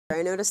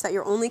I noticed that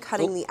you're only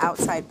cutting the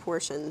outside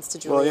portions to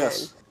julienne. Well,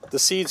 yes. The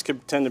seeds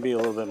could tend to be a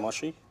little bit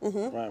mushy,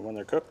 right, when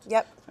they're cooked.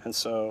 Yep. And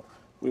so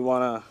we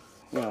want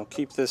to,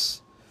 keep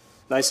this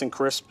nice and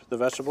crisp, the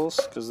vegetables,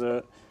 because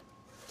the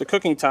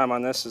cooking time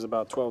on this is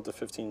about 12 to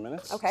 15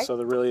 minutes. Okay. So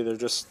they're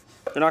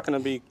not going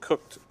to be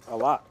cooked a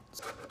lot.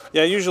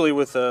 Yeah, usually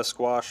with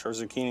squash or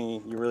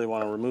zucchini, you really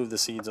want to remove the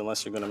seeds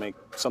unless you're going to make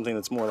something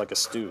that's more like a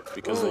stew,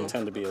 because they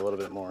tend to be a little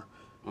bit more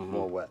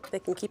wet. They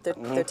can keep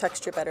their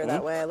texture better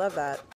that way. I love that.